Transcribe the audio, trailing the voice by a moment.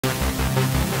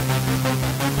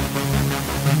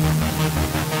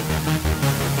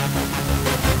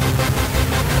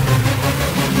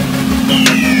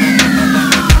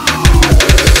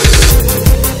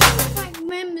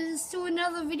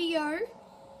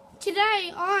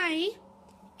Today I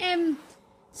am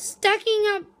stacking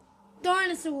up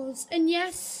dinosaurs, and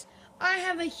yes, I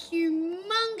have a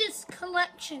humongous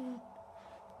collection.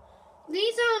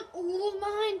 These aren't all of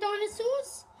my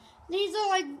dinosaurs. These are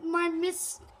like my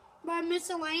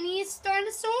miscellaneous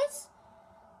dinosaurs.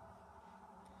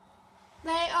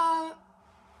 They are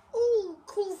all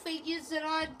cool figures that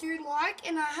I do like,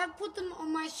 and I have put them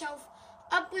on my shelf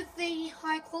up with the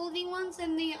high quality ones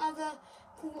and the other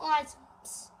cool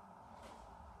items.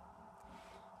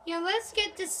 Now let's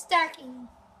get to stacking.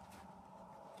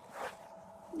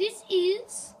 This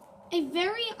is a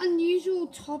very unusual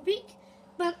topic,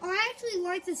 but I actually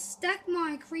like to stack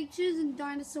my creatures and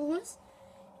dinosaurs.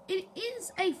 It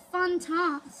is a fun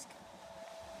task.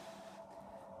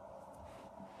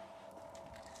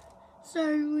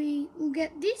 So we will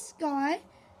get this guy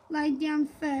laid down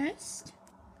first.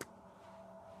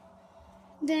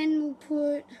 Then we'll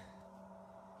put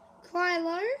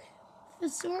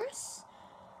Kylosaurus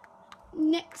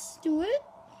next to it.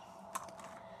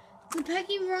 The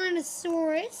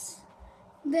Pachyrhinosaurus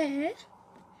there.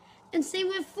 And see,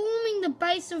 we're forming the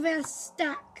base of our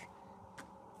stack.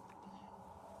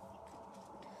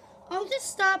 I'll just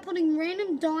start putting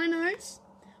random dinos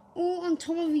all on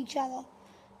top of each other.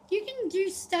 You can do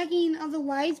stacking in other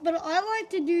ways, but I like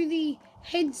to do the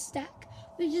head stack,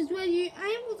 which is where you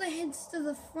aim all the heads to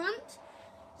the front.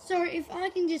 So if I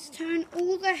can just turn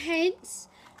all the heads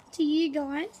to you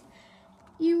guys,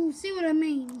 you will see what I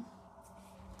mean.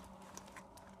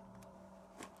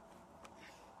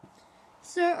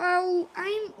 So I'll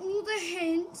aim all the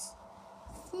heads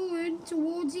forward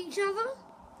towards each other,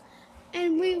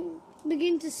 and we'll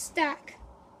begin to stack.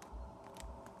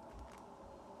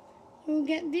 We'll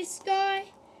get this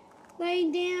guy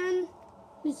laid down,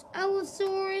 this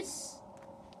Allosaurus,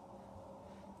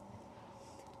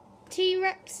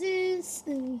 T-Rexes,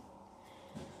 and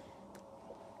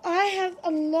I have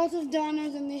a lot of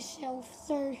dinos on this shelf,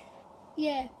 so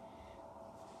yeah.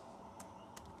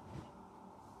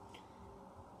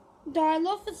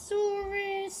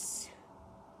 Dilophosaurus,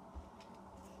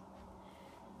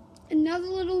 another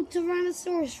little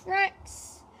Tyrannosaurus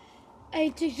Rex,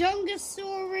 a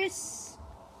Tyrannosaurus.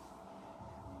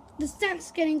 The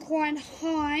stack's getting quite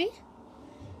high.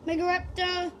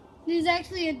 Megaraptor, there's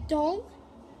actually a dog.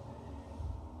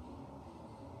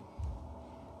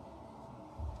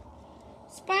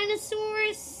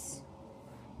 Spinosaurus.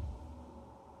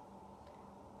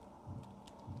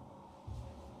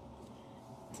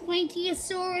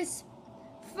 Plateosaurus.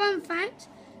 Fun fact,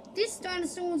 this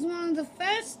dinosaur was one of the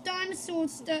first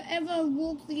dinosaurs to ever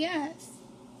walk the earth.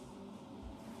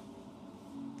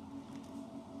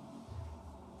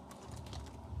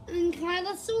 And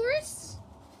Ankylosaurus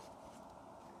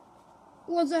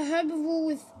was a herbivore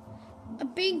with a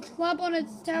big club on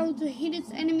its tail to hit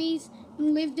its enemies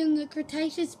and lived in the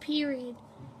Cretaceous period.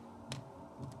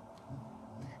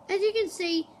 As you can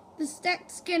see, the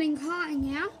stack's getting high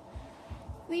now.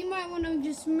 We might want to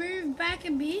just move back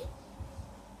a bit.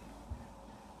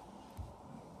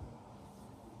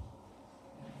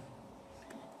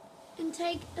 And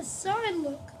take a side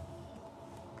look.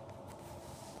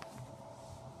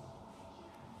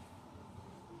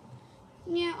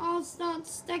 Now I'll start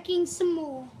stacking some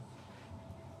more.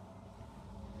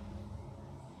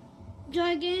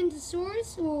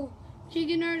 Gigantosaurus or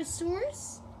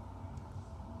Giganotosaurus.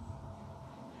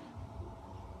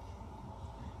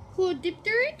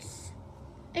 Caudipteryx,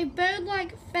 a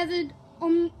bird-like feathered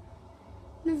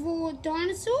omnivore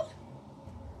dinosaur.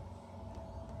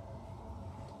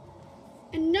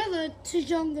 Another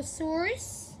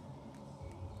Tyrannosaurus.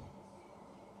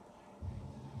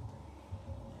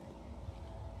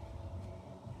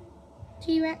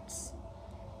 T-Rex.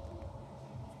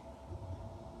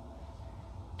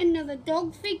 Another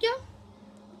dog figure.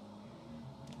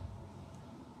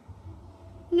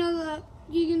 Another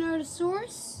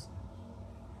Giganotosaurus.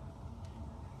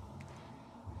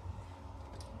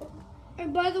 Oh,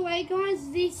 by the way,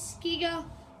 guys, this Giga,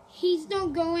 he's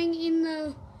not going in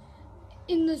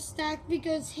the stack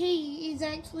because he is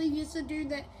actually just a dude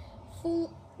that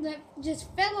just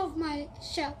fell off my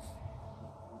shelf.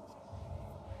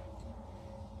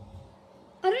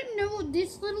 I don't know what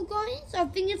this little guy is. I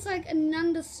think it's like a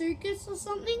Nundasuchus or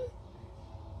something.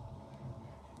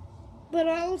 But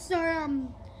I also,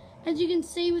 as you can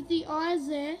see with the eyes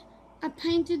there, I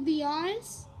painted the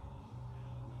eyes.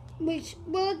 Which,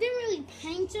 well, I didn't really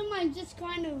paint them. I just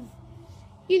kind of,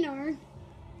 you know,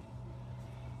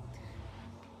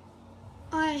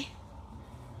 I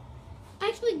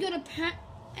actually got a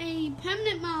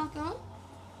permanent marker,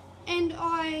 and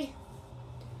I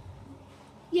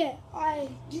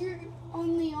drew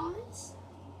on the eyes.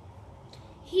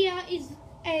 Here is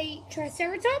a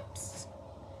Triceratops,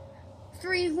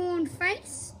 3-horned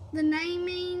face. The name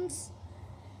means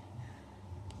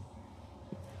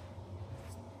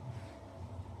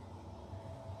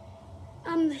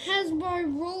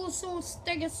Hasbro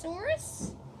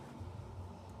Stegosaurus.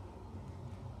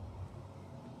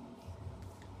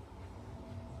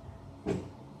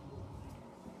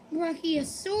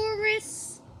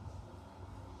 Brachiosaurus,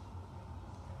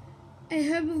 a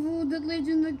herbivore that lived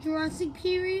in the Jurassic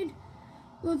period,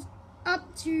 was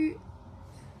up to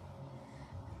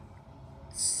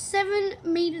 7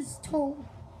 meters tall.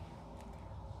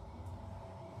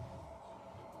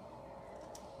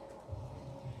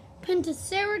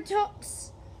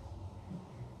 Pentaceratops,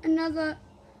 another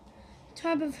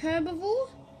type of herbivore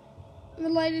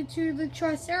related to the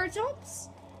Triceratops.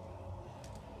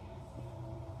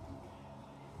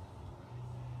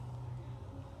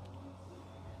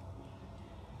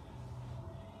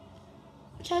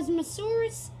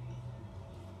 Chasmosaurus,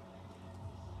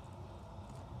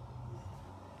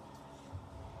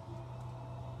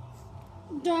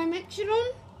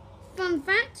 Dimetrodon. Fun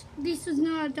fact, this was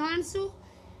not a dinosaur.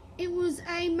 It was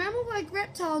a mammal-like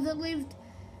reptile that lived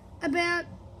about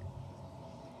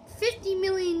 50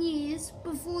 million years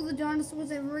before the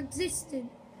dinosaurs ever existed.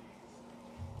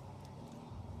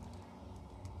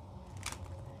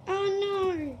 Oh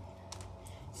no!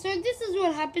 So this is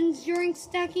what happens during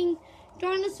stacking.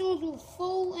 Dinosaurs will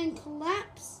fall and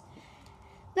collapse.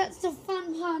 That's the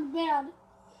fun part about it.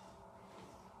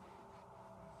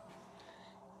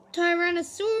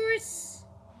 Tyrannosaurus.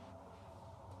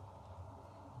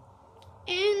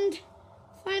 And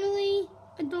finally,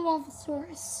 a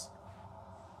Dilophosaurus.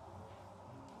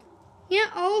 Yeah,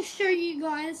 I'll show you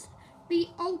guys the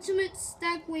ultimate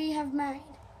stack we have made.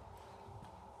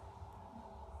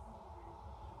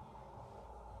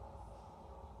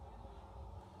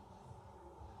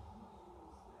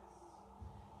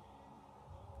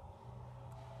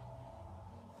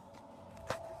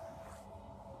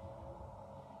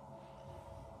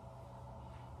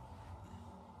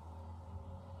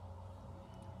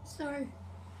 So,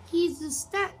 here's the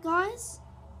stack, guys.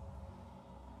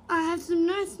 I have some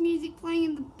nice music playing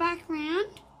in the background.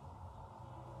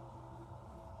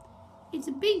 It's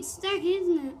a big stack,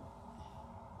 isn't it?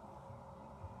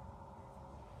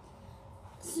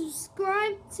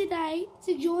 Subscribe today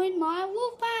to join my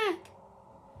wolf pack.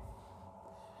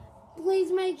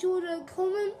 Please make sure to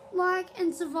comment, like,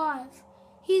 and survive.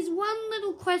 Here's one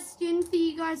little question for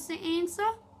you guys to answer.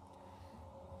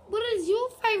 What is your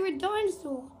favourite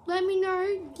dinosaur? Let me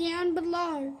know down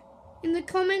below in the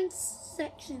comments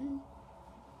section.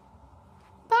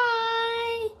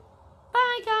 Bye!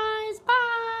 Bye guys,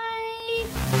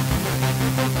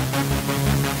 bye!